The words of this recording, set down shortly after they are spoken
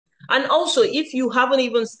And also, if you haven't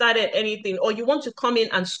even started anything or you want to come in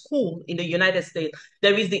and school in the United States,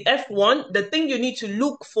 there is the F1. The thing you need to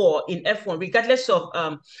look for in F1, regardless of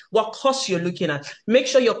what course you're looking at, make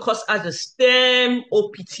sure your course has a STEM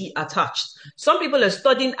OPT attached. Some people are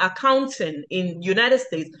studying accounting in United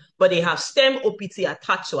States, but they have STEM OPT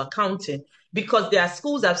attached to accounting because there are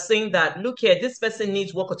schools that are saying that, look here, this person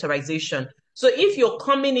needs work authorization. So if you're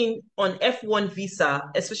coming in on F1 visa,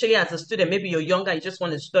 especially as a student, maybe you're younger, you just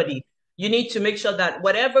want to study, you need to make sure that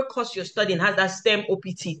whatever course you're studying has that STEM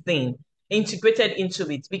OPT thing integrated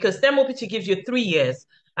into it, because STEM OPT gives you 3 years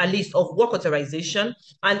at least of work authorization.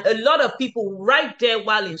 And a lot of people right there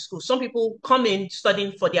while in school, some people come in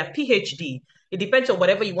studying for their PhD. It depends on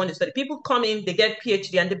whatever you want to study. People come in, they get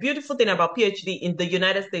PhD. And the beautiful thing about PhD in the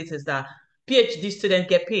United States is that PhD students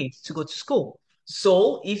get paid to go to school.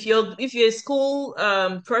 So if you're a school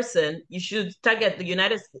person, you should target the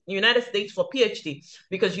United States for PhD,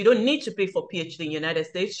 because you don't need to pay for PhD in United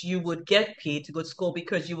States. You would get paid to go to school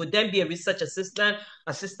because you would then be a research assistant,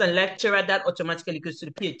 assistant lecturer. That automatically goes to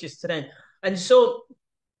the PhD student. And so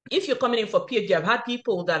if you're coming in for PhD, I've had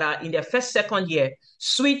people that are in their first, second year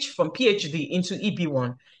switch from PhD into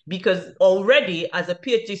EB1, because already as a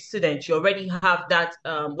PhD student, you already have that,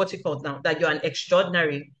 what's it called now? That you're an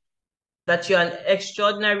extraordinary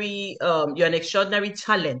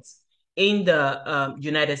talent in the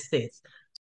United States.